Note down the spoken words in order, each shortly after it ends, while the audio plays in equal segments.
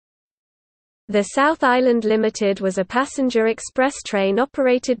The South Island Limited was a passenger express train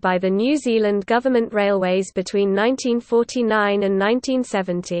operated by the New Zealand Government Railways between 1949 and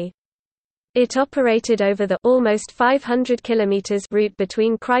 1970. It operated over the almost 500 km route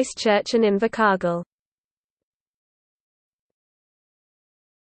between Christchurch and Invercargill.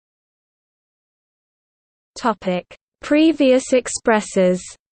 Topic: Previous expresses.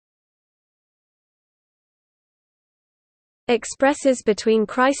 Expresses between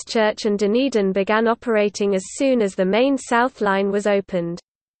Christchurch and Dunedin began operating as soon as the main South Line was opened.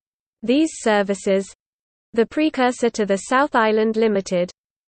 These services—the precursor to the South Island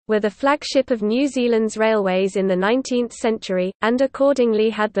Limited—were the flagship of New Zealand's railways in the 19th century, and accordingly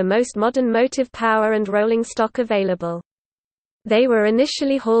had the most modern motive power and rolling stock available. They were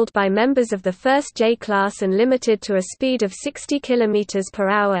initially hauled by members of the first J-class and limited to a speed of 60 km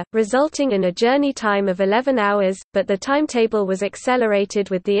per hour, resulting in a journey time of 11 hours, but the timetable was accelerated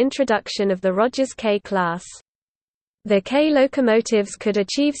with the introduction of the Rogers K-class. The K locomotives could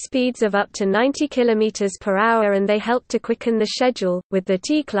achieve speeds of up to 90 km per hour and they helped to quicken the schedule, with the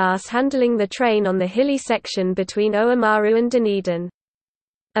T-class handling the train on the hilly section between Oamaru and Dunedin.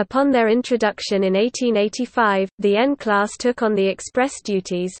 Upon their introduction in 1885, the N-class took on the express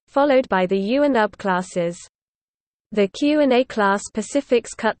duties, followed by the U and UB classes. The Q and A class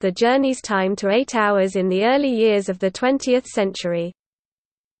Pacifics cut the journey's time to 8 hours in the early years of the 20th century.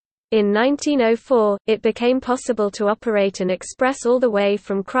 In 1904, it became possible to operate an express all the way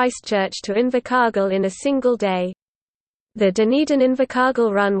from Christchurch to Invercargill in a single day. The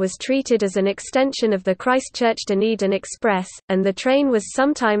Dunedin-Invercargill run was treated as an extension of the Christchurch-Dunedin Express, and the train was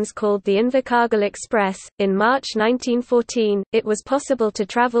sometimes called the Invercargill Express. In March 1914, it was possible to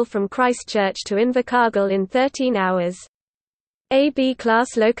travel from Christchurch to Invercargill in 13 hours.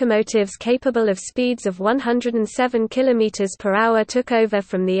 AB-class locomotives capable of speeds of 107 km per hour took over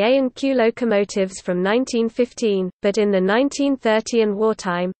from the A and Q locomotives from 1915, but in the 1930s and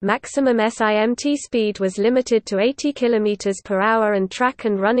wartime, maximum SIMT speed was limited to 80 km per hour and track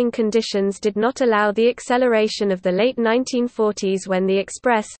and running conditions did not allow the acceleration of the late 1940s when the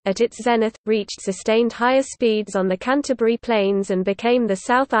Express, at its zenith, reached sustained higher speeds on the Canterbury Plains and became the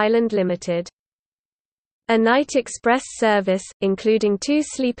South Island Limited. A night express service, including 2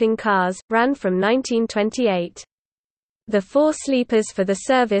 sleeping cars, ran from 1928. The 4 sleepers for the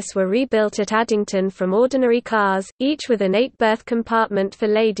service were rebuilt at Addington from ordinary cars, each with an 8-berth compartment for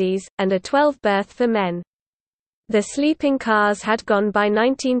ladies, and a 12-berth for men. The sleeping cars had gone by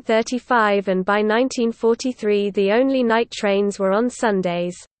 1935 and by 1943 the only night trains were on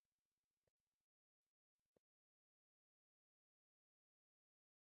Sundays.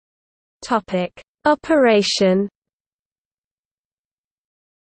 Operation.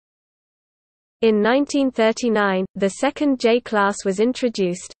 In 1939, the second J-class was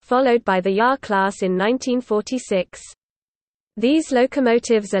introduced, followed by the YA class in 1946. These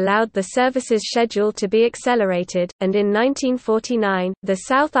locomotives allowed the service's schedule to be accelerated, and in 1949, the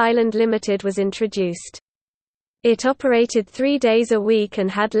South Island Limited was introduced. It operated 3 days a week and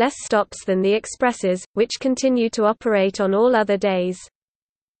had less stops than the expresses, which continued to operate on all other days.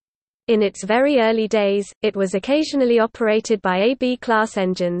 In its very early days, it was occasionally operated by AB-class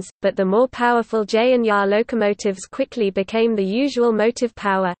engines, but the more powerful J and YA locomotives quickly became the usual motive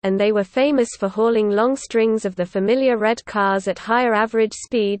power, and they were famous for hauling long strings of the familiar red cars at higher average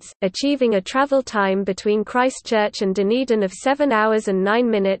speeds, achieving a travel time between Christchurch and Dunedin of 7 hours and 9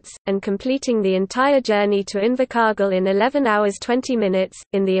 minutes, and completing the entire journey to Invercargill in 11 hours 20 minutes.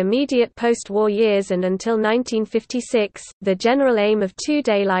 In the immediate post-war years and until 1956, the general aim of 2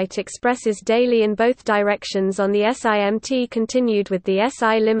 daylight expresses daily in both directions on the SIMT continued, with the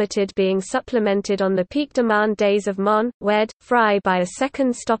SI Limited being supplemented on the peak demand days of Mon, Wed, Fry by a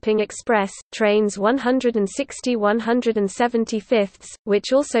second stopping express, trains 160–175,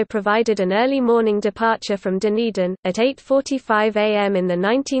 which also provided an early morning departure from Dunedin, at 8:45 am in the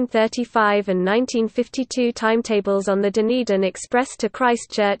 1935 and 1952 timetables on the Dunedin Express to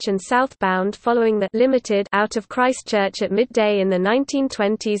Christchurch and southbound, following the Limited out of Christchurch at midday in the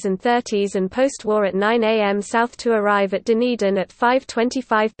 1920s and 30s and post-war at 9 am south to arrive at Dunedin at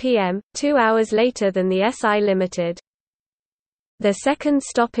 5:25 pm, 2 hours later than the SI Limited. The second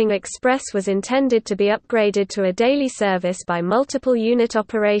stopping express was intended to be upgraded to a daily service by multiple unit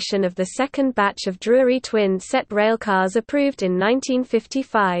operation of the second batch of Drury twin-set railcars approved in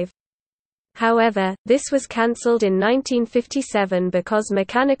 1955. However, this was cancelled in 1957 because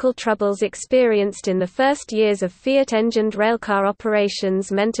mechanical troubles experienced in the first years of Fiat-engined railcar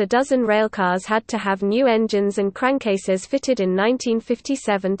operations meant a dozen railcars had to have new engines and crankcases fitted in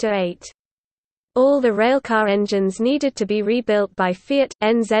 1957–8. All the railcar engines needed to be rebuilt by Fiat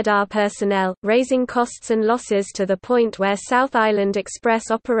NZR personnel, raising costs and losses to the point where South Island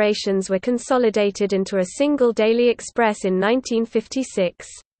Express operations were consolidated into a single daily express in 1956.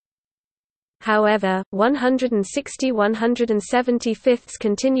 However, 160 175ths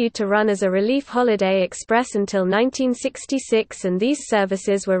continued to run as a relief holiday express until 1966, and these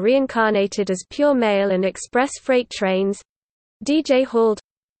services were reincarnated as pure mail and express freight trains, DJ hauled,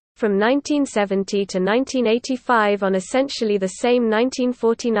 from 1970 to 1985 on essentially the same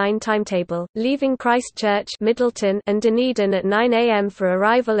 1949 timetable, leaving Christchurch, Middleton, and Dunedin at 9 am for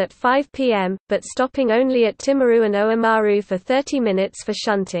arrival at 5 pm, but stopping only at Timaru and Oamaru for 30 minutes for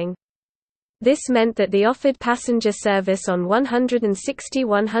shunting. This meant that the offered passenger service on 160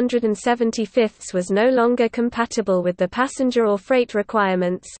 175ths was no longer compatible with the passenger or freight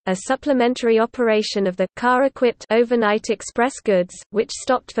requirements. A supplementary operation of the car-equipped overnight express goods, which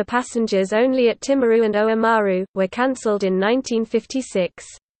stopped for passengers only at Timaru and Oamaru, were cancelled in 1956.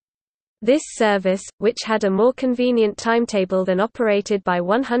 This service, which had a more convenient timetable than operated by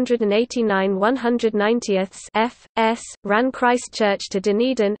 189 190ths F.S., ran Christchurch to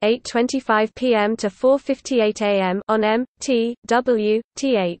Dunedin 8:25 p.m. to 4:58 a.m. on M.T.W.Th.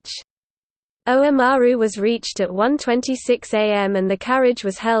 Oamaru was reached at 1:26 a.m. and the carriage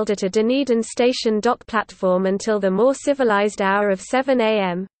was held at a Dunedin station dock platform until the more civilized hour of 7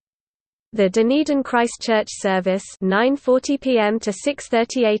 a.m. The Dunedin Christchurch service 9:40 p.m. to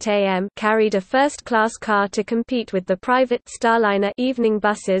 6:38 a.m. carried a first-class car to compete with the private Starliner evening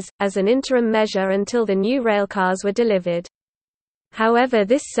buses, as an interim measure until the new railcars were delivered. However,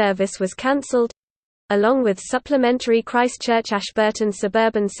 this service was cancelled, along with supplementary Christchurch-Ashburton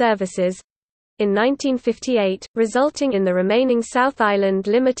suburban services, in 1958, resulting in the remaining South Island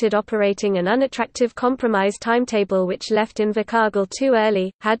Limited operating an unattractive compromise timetable which left Invercargill too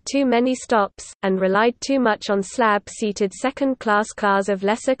early, had too many stops, and relied too much on slab-seated second-class cars of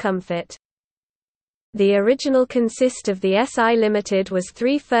lesser comfort. The original consist of the SI Limited was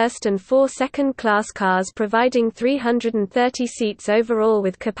 3 first and 4 second-class cars providing 330 seats overall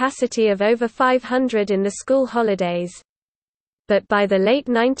with capacity of over 500 in the school holidays. But by the late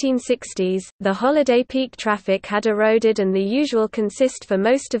 1960s, the holiday peak traffic had eroded and the usual consist for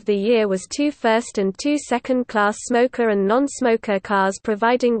most of the year was 2 first and 2 second-class smoker and non-smoker cars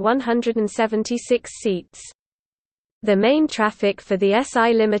providing 176 seats. The main traffic for the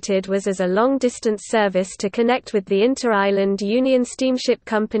SI Limited was as a long-distance service to connect with the Inter-Island Union Steamship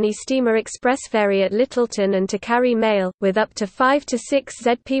Company Steamer Express ferry at Littleton and to carry mail, with up to 5 to 6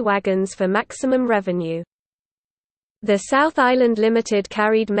 ZP wagons for maximum revenue. The South Island Limited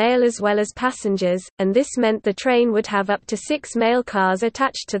carried mail as well as passengers, and this meant the train would have up to 6 mail cars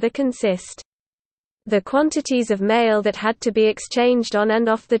attached to the consist. The quantities of mail that had to be exchanged on and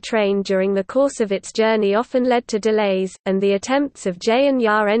off the train during the course of its journey often led to delays, and the attempts of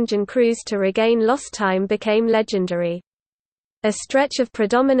J&R engine crews to regain lost time became legendary. A stretch of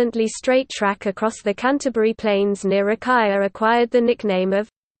predominantly straight track across the Canterbury Plains near Rakaia acquired the nickname of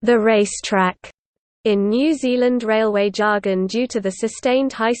the racetrack in New Zealand railway jargon due to the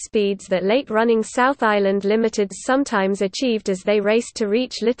sustained high speeds that late-running South Island Limiteds sometimes achieved as they raced to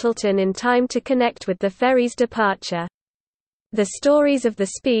reach Littleton in time to connect with the ferry's departure. The stories of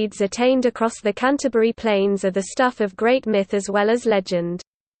the speeds attained across the Canterbury Plains are the stuff of great myth as well as legend.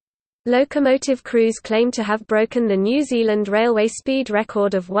 Locomotive crews claim to have broken the New Zealand railway speed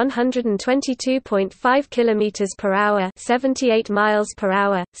record of 122.5 km per hour, 78 miles per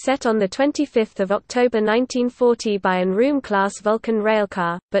hour, set on the 25th of October 1940 by an Room-class Vulcan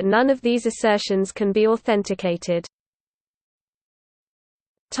railcar, but none of these assertions can be authenticated.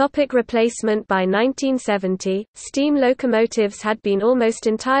 Replacement. By 1970, steam locomotives had been almost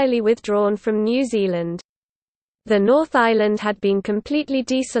entirely withdrawn from New Zealand. The North Island had been completely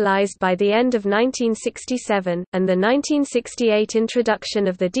dieselised by the end of 1967, and the 1968 introduction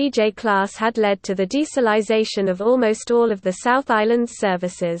of the DJ class had led to the dieselisation of almost all of the South Island's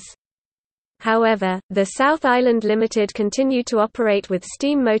services. However, the South Island Limited continued to operate with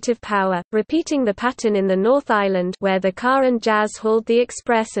steam motive power, repeating the pattern in the North Island where the car and jazz hauled the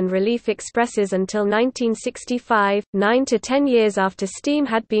express and relief expresses until 1965, 9 to 10 years after steam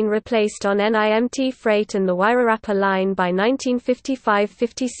had been replaced on NIMT freight and the Wairarapa line by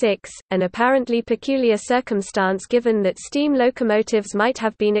 1955–56, an apparently peculiar circumstance given that steam locomotives might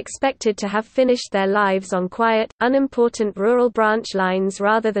have been expected to have finished their lives on quiet, unimportant rural branch lines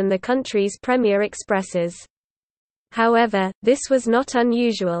rather than the country's premier expresses. However, this was not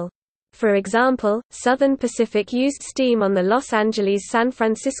unusual. For example, Southern Pacific used steam on the Los Angeles-San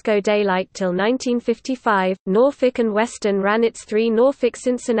Francisco daylight till 1955, Norfolk and Western ran its 3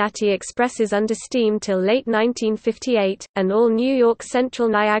 Norfolk-Cincinnati expresses under steam till late 1958, and all New York Central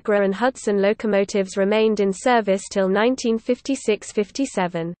Niagara and Hudson locomotives remained in service till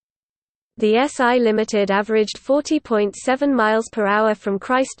 1956–57. The SI Limited averaged 40.7 miles per hour from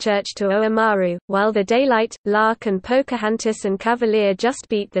Christchurch to Oamaru, while the Daylight, Lark and Pocahontas and Cavalier just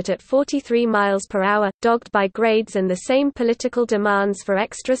beat that at 43 miles per hour, dogged by grades and the same political demands for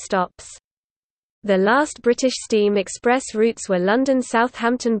extra stops. The last British steam express routes were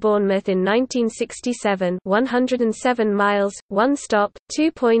London–Southampton–Bournemouth in 1967, 107 miles, 1 stop,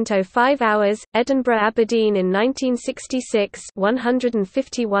 2.05 hours; Edinburgh–Aberdeen in 1966,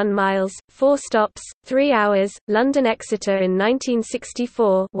 151 miles, 4 stops, 3 hours; London–Exeter in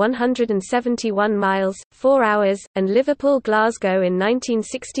 1964, 171 miles, 4 hours; and Liverpool–Glasgow in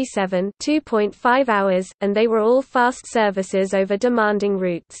 1967, 2.5 hours, and they were all fast services over demanding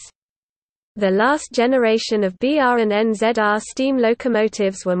routes. The last generation of BR and NZR steam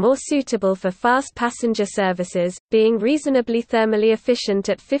locomotives were more suitable for fast passenger services, being reasonably thermally efficient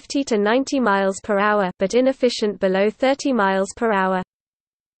at 50 to 90 miles per hour, but inefficient below 30 miles per hour.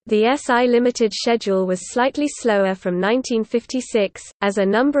 The SI Limited schedule was slightly slower from 1956, as a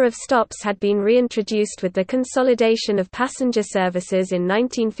number of stops had been reintroduced with the consolidation of passenger services in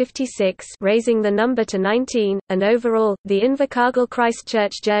 1956, raising the number to 19, and overall, the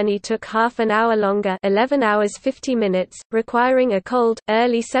Invercargill–Christchurch journey took half an hour longer, 11 hours 50 minutes, requiring a cold,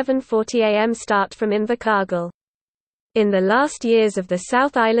 early 7:40 am start from Invercargill. In the last years of the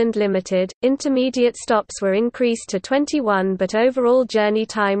South Island Limited, intermediate stops were increased to 21 but overall journey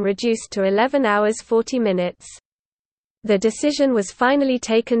time reduced to 11 hours 40 minutes. The decision was finally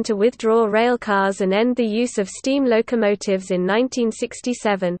taken to withdraw railcars and end the use of steam locomotives in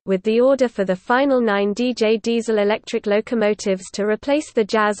 1967, with the order for the final 9 DJ diesel-electric locomotives to replace the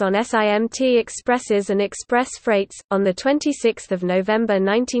Jazz on SIMT expresses and express freights, on 26 November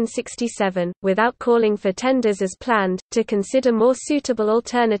 1967, without calling for tenders as planned, to consider more suitable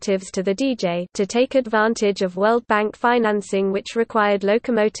alternatives to the DJ, to take advantage of World Bank financing which required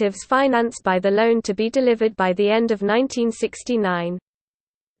locomotives financed by the loan to be delivered by the end of 1969.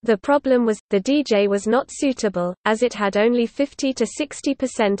 The problem was, the DJ was not suitable, as it had only 50 to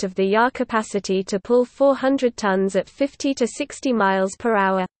 60% of the yard capacity to pull 400 tons at 50 to 60 miles per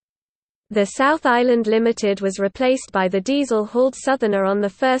hour. The South Island Limited was replaced by the diesel-hauled Southerner on 1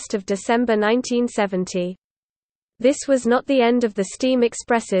 December 1970. This was not the end of the steam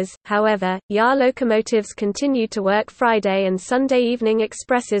expresses, however. YAR locomotives continued to work Friday and Sunday evening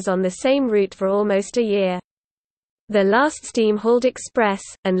expresses on the same route for almost a year. The last steam-hauled express,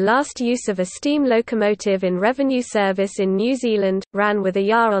 and last use of a steam locomotive in revenue service in New Zealand, ran with a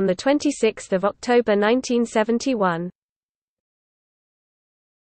YAR on 26 October 1971.